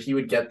times where he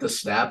would get the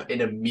snap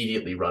and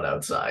immediately run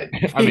outside.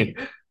 I mean,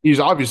 he's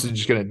obviously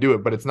just going to do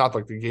it, but it's not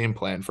like the game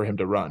plan for him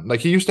to run.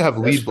 Like he used to have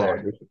That's lead fair.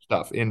 blockers and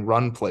stuff in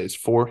run plays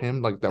for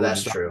him, like that were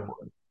That's designed true.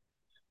 for him.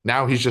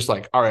 Now he's just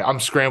like, all right, I'm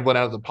scrambling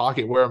out of the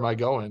pocket. Where am I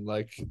going?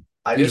 Like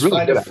I he's just really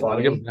find good it at it.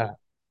 I'll give him funny that.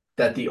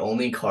 that the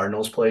only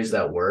Cardinals plays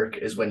that work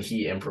is when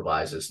he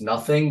improvises.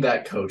 Nothing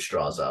that coach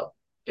draws up.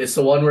 It's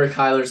the one where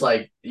Kyler's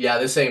like, yeah,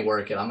 this ain't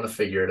working. I'm going to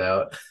figure it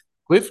out.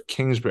 Cliff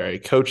Kingsbury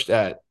coached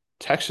at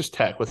Texas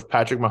Tech with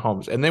Patrick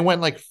Mahomes, and they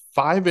went like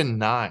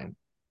 5-9.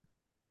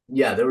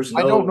 Yeah, there was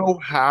I don't no. know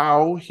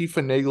how he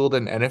finagled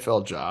an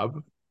NFL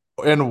job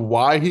and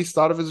why he's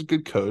thought of as a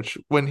good coach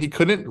when he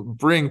couldn't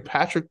bring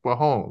Patrick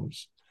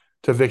Mahomes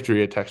to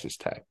victory at Texas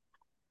Tech.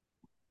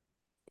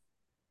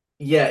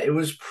 Yeah, it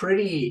was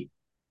pretty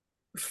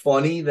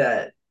funny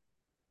that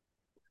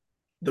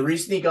the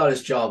reason he got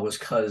his job was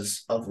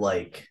because of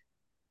like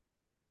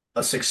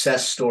a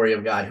success story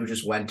of a guy who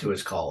just went to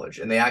his college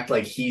and they act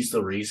like he's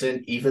the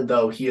reason, even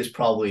though he is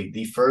probably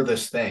the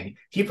furthest thing.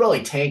 He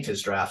probably tanked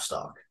his draft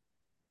stock.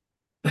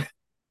 It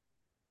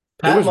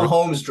Pat was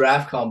Mahomes'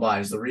 draft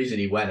combine is the reason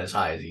he went as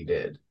high as he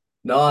did,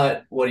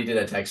 not what he did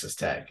at Texas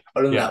Tech,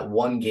 other than yeah, that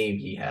one game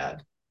he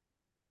had.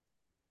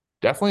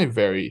 definitely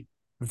very,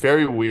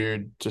 very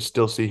weird to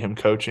still see him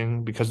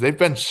coaching because they've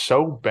been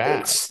so They bad.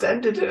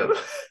 extended him.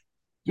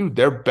 Dude,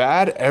 they're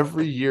bad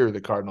every year, the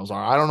Cardinals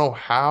are. I don't know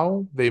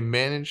how they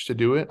managed to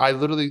do it. I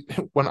literally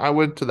when I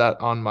went to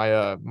that on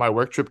my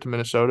work trip to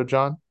Minnesota,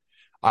 John,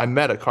 I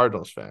met a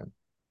Cardinals fan.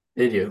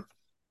 Did you?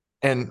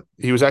 And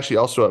he was actually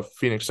also a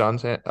Phoenix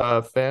Suns fan,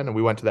 and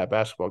we went to that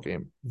basketball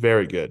game.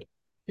 Very good.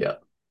 Yeah.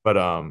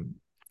 But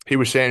he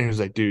was saying he was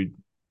like, dude,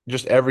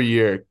 just every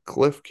year,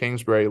 Cliff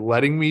Kingsbury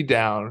letting me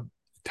down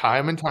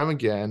time and time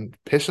again,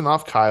 pissing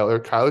off Kyler.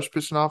 Kyler's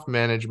pissing off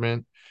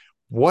management.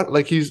 What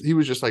like he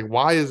was just like,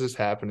 why is this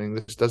happening?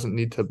 This doesn't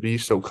need to be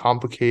so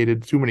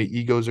complicated. Too many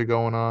egos are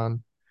going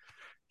on.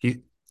 He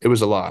it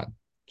was a lot.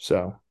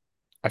 So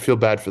I feel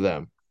bad for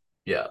them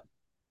Yeah.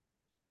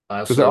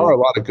 I because there are also,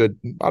 a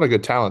lot of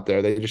good talent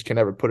there. They just can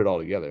never put it all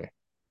together.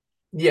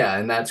 yeah,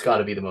 and that's got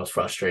to be the most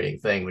frustrating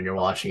thing when you're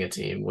watching a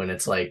team when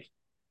it's like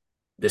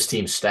this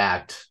team's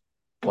stacked,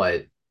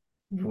 but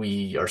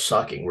we are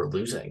sucking. We're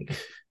losing.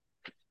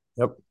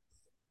 Yep.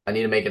 I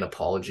need to make an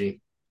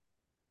apology.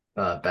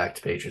 Back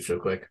to Patriots real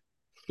quick.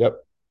 Yep.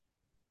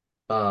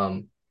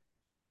 Um,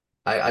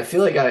 I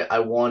feel like I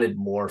wanted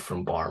more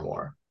from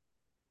Barmore.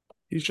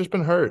 He's just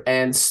been hurt.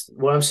 And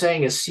what I'm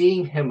saying is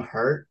seeing him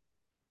hurt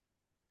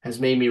has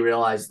made me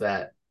realize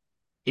that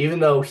even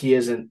though he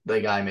isn't the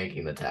guy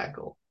making the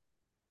tackle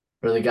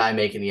or the guy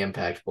making the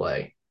impact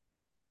play,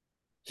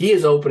 he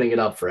is opening it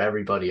up for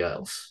everybody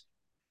else.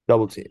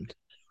 Double teamed.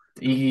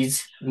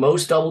 He's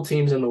most double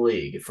teams in the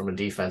league from a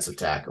defensive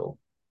tackle.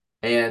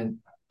 And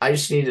I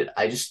just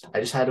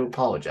had to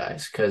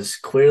apologize because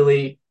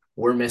clearly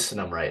we're missing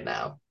him right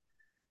now.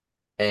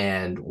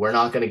 And we're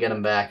not going to get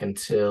him back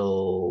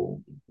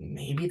until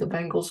maybe the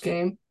Bengals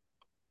game.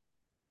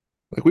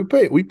 Like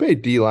we pay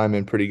D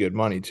linemen pretty good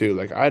money too.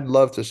 Like I'd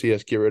love to see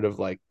us get rid of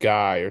like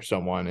Guy or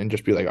someone and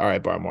just be like, all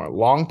right, Barmore,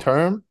 long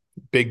term,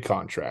 big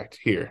contract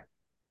here.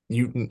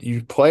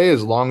 You play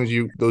as long as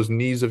you those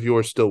knees of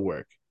yours still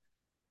work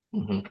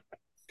Mm-hmm.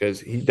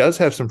 because he does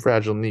have some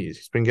fragile knees.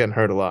 He's been getting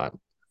hurt a lot,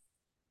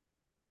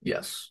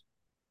 Yes.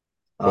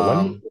 but when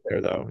he's Um,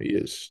 there though,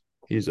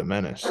 he's a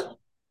menace.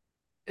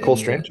 Cole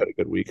Strange and had a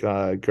good week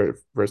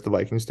versus the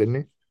Vikings, didn't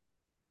he?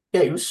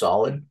 yeah, he was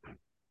solid.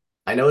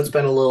 I know it's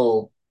been a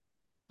little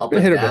up Been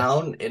and hit or miss.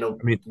 down in a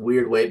I mean,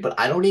 weird way, but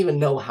I don't even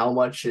know how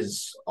much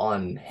is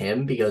on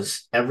him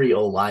because every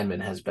O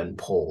lineman has been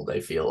pulled,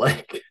 I feel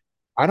like,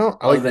 I don't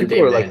I other like than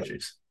people are David like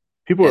Andrews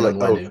people are and then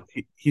like, oh,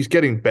 Lenu. he's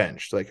getting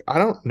benched. Like, I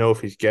don't know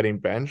if he's getting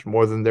benched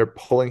more than they're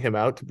pulling him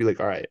out to be like,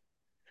 all right,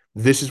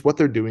 this is what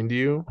they're doing to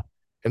you,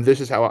 and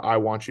this is how I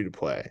want you to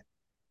play.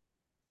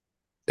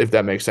 If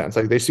that makes sense.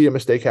 Like they see a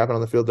mistake happen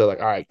on the field, they're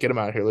like, all right, get him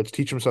out of here. Let's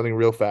teach him something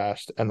real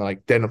fast, and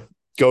like then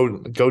go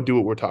do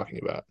what we're talking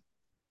about.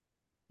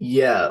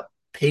 Yeah,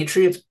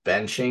 Patriots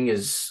benching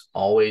is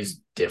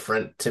always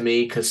different to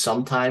me because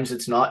sometimes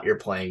it's not you're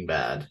playing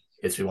bad.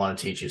 It's we want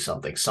to teach you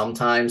something.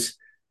 Sometimes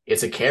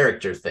it's a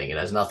character thing. It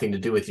has nothing to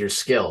do with your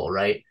skill,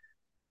 right?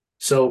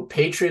 So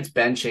Patriots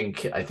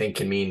benching, I think,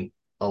 can mean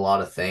a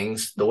lot of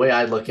things. The way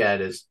I look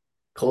at it is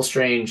Cole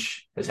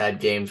Strange has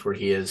had games where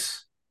he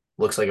is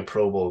looks like a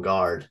Pro Bowl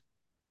guard,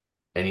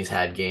 and he's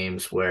had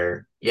games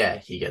where, yeah,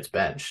 he gets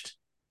benched.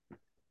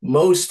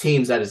 Most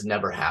teams that is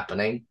never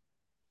happening.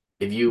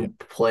 If Yeah. you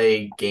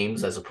play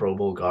games as a Pro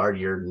Bowl guard,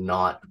 you're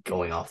not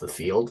going off the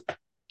field.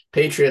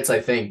 Patriots,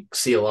 I think,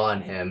 seal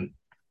on him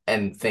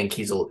and think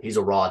he's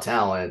a raw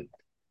talent.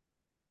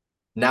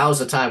 Now's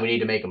the time we need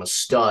to make him a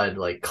stud,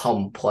 like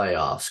come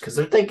playoffs, because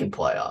they're thinking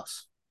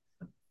playoffs.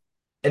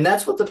 And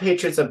that's what the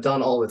Patriots have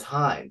done all the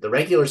time. The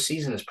regular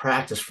season is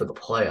practice for the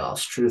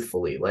playoffs,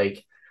 truthfully. Like,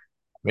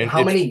 I mean,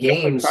 how it's many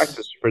definitely games?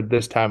 practice for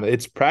this time.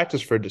 It's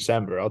practice for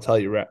December. I'll tell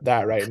you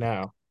that right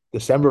now.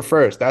 December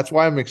 1st. That's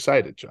why I'm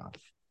excited, John.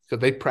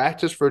 Because they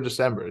practice for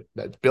December.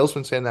 That Bill's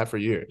been saying that for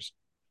years.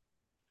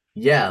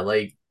 Yeah,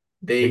 like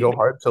They go they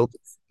hard till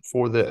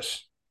for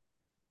this.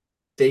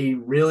 they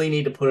really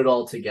need to put it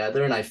all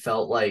together. And I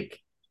felt like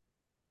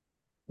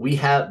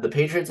the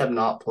Patriots have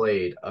not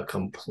played a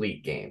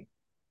complete game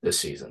this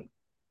season,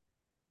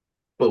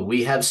 but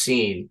we have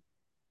seen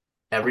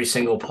every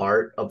single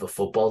part of the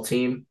football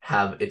team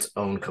have its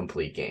own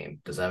complete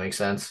game. Does that make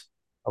sense?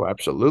 Oh,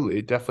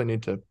 absolutely. Definitely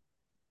need to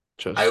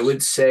I just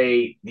would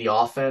say the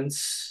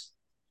offense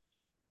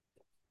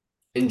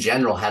in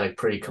general had a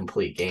pretty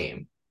complete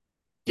game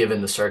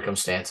given the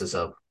circumstances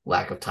of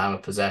lack of time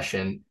of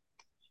possession.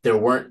 There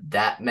weren't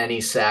that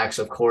many sacks.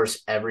 Of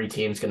course, every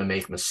team's going to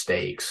make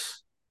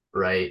mistakes,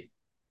 right?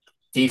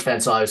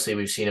 Defense, obviously,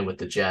 we've seen it with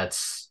the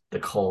Jets, the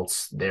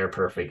Colts, their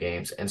perfect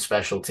games, and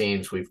special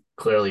teams, we've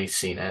clearly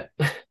seen it.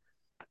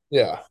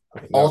 yeah.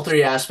 All That's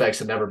three aspects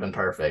have never been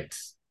perfect,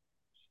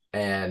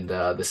 and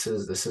this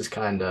is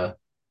kind of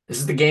this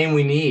is the game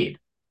we need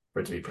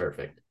for it to be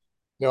perfect.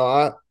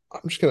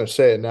 I'm just gonna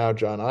say it now,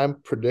 John.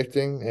 I'm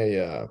predicting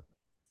it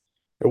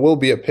will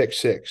be a pick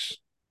six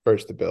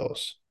versus the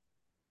Bills.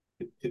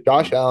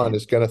 Josh Allen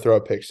is gonna throw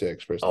a pick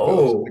six versus the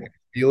Bills. I Oh, can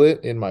feel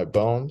it in my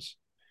bones.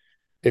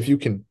 If you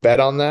can bet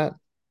on that,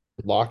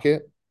 lock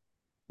it.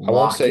 I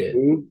won't lock say it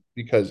who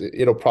because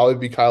it'll probably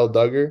be Kyle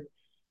Duggar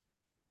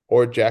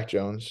or Jack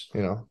Jones,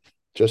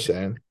 just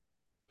saying.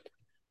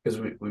 because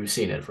we've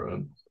seen it from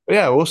him. But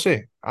yeah, we'll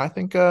see. I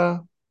think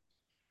the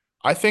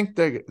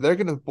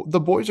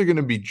boys are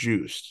gonna be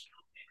juiced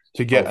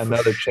to Oh, get for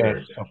another sure.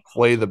 chance to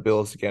play the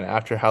Bills again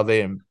after how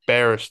they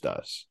embarrassed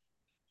us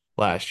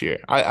last year.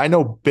 I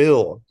know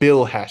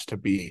Bill has to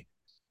be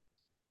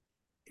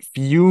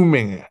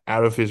fuming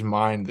out of his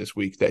mind this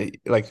week that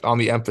like on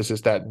the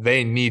emphasis that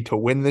they need to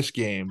win this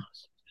game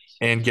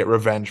and get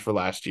revenge for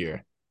last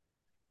year.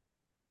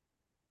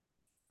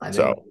 I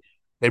So think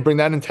they bring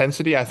that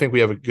intensity. I think we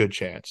have a good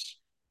chance.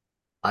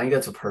 I think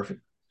that's a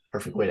perfect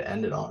way to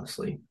end it.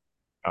 Honestly,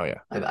 Oh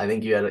yeah. I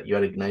think you had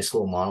a nice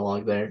little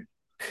monologue there.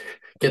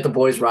 Get the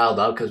boys riled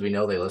up because we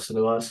know they listen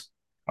to us.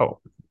 Oh, All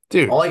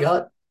dude, I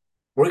got,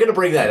 we're gonna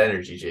bring that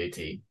energy,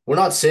 JT. We're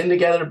not sitting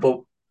together,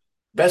 but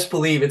best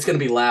believe it's gonna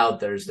be loud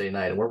Thursday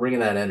night, and we're bringing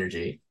that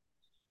energy.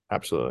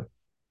 absolutely.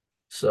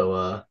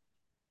 So,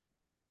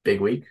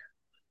 big week.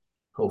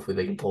 Hopefully,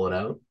 they can pull it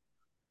out.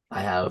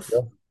 I have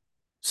Okay.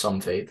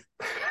 some faith.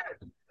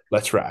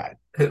 Let's ride.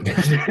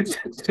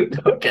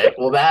 Okay,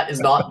 well, that is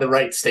not the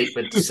right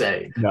statement to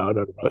say.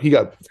 No. He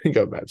got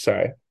mad.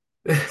 Sorry.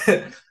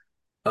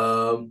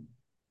 um,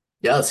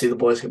 yeah, let's see if the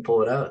boys can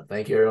pull it out.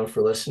 Thank you everyone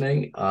for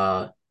listening.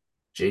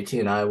 JT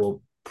and I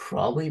will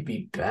probably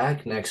be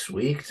back next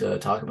week to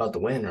talk about the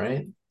win,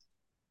 right?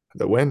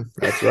 The win.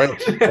 That's right.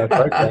 That's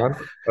right, John.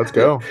 Let's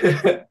go.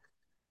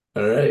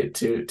 All right,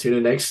 tune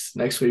in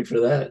next week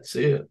for that.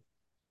 See you.